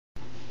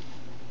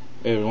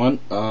Hey everyone,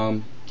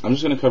 I'm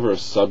just going to cover a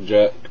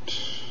subject,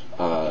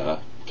 kind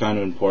of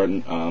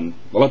important. A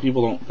lot of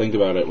people don't think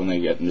about it when they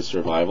get into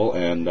survival,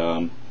 and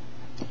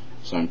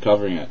so I'm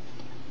covering it.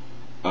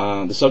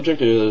 The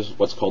subject is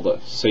what's called a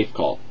safe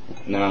call.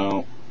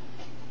 Now,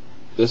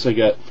 this I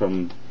get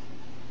from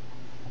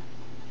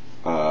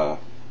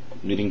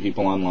meeting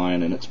people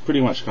online, and it's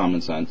pretty much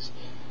common sense,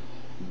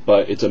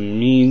 but it's a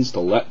means to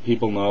let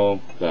people know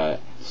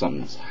that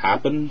something's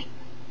happened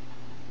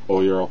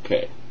or you're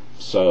okay.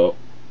 So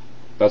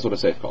that's what a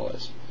safe call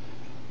is.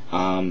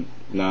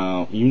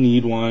 Now, you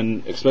need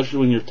one, especially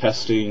when you're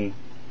testing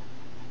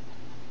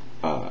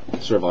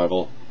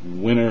survival.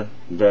 Winter,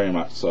 very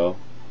much so,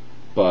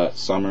 but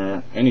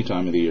summer, any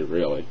time of the year,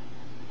 really.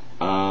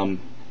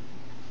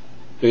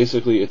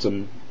 Basically, it's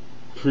a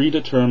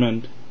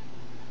predetermined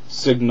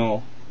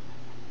signal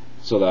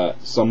so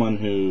that someone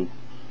who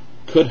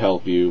could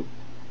help you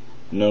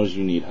knows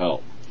you need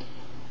help.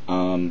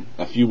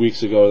 A few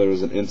weeks ago, there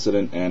was an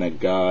incident, and a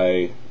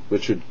guy,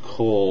 Richard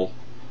Cole,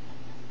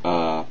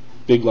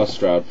 big Les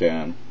Stroud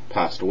fan,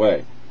 passed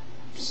away.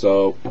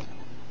 So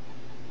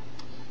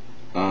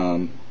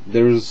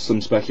there was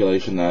some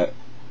speculation that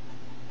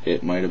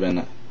it might have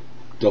been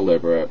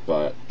deliberate,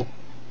 but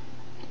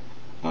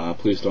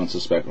police don't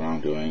suspect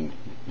wrongdoing.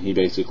 He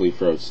basically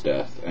froze to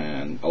death,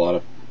 and a lot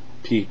of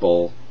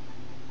people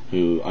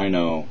who I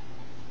know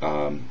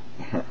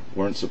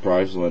weren't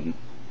surprised when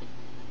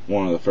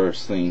one of the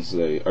first things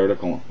the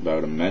article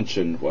about him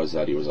mentioned was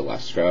that he was a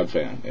Les Stroud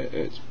fan.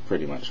 It's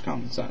pretty much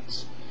common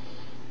sense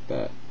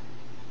that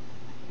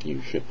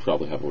you should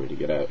probably have a way to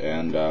get out.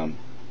 And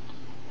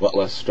what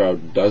Les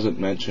Stroud doesn't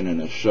mention in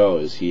his show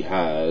is he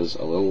has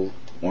a little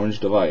orange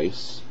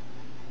device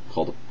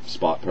called a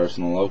Spot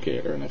Personal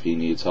Locator, and if he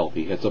needs help,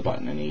 he hits a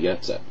button and he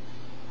gets it.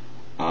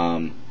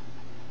 I've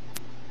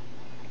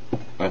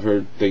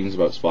heard things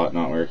about Spot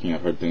not working.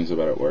 I've heard things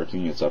about it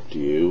working. It's up to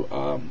you.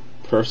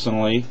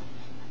 Personally,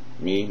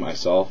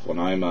 myself, when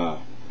I'm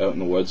out in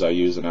the woods, I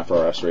use an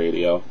FRS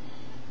radio,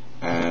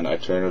 and I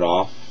turn it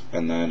off,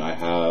 and then I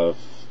have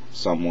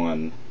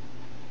someone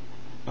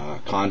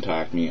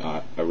contact me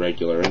at a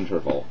regular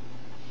interval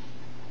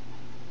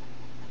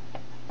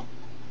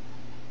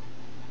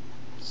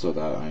so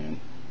that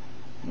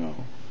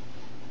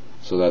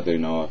so that they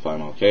know if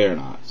I'm okay or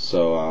not.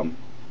 So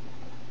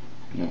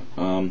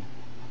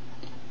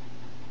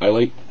I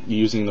like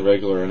using the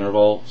regular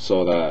interval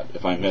so that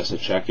if I miss a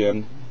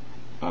check-in,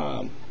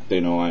 they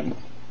know I'm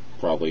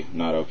probably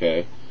not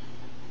okay.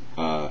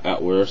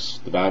 At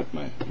worst,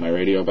 my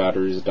radio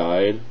batteries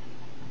died,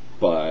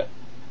 but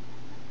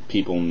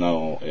people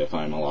know if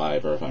I'm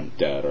alive or if I'm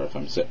dead or if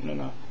I'm sitting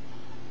under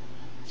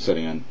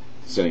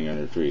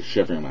a tree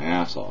shivering my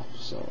ass off.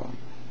 So,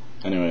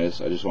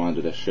 anyways, I just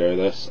wanted to share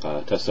this,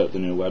 test out the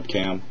new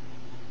webcam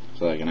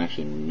so that I can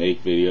actually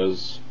make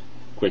videos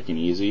quick and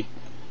easy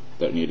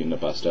without needing to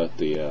bust out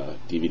the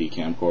DVD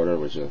camcorder,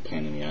 which is a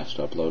pain in the ass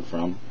to upload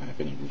from. I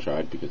haven't even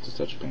tried because it's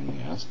such a pain in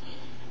the ass.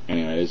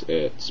 Anyways,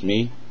 it's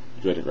me,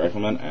 Dreaded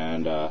Rifleman,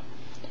 and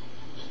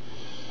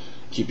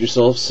keep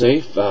yourself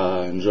safe,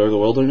 enjoy the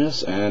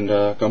wilderness, and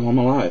come home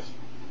alive.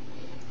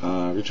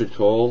 Richard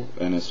Cole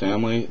and his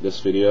family, this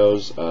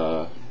video's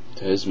to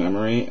his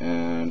memory,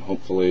 and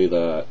hopefully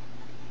that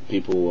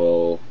people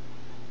will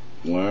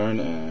learn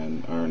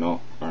and our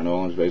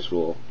knowledge base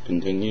will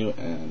continue,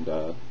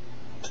 and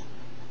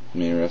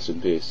may he rest in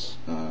peace.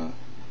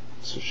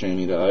 It's a shame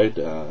he died,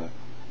 but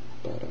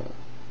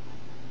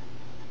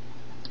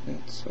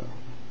it's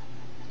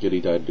good he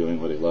died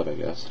doing what he loved, I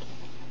guess.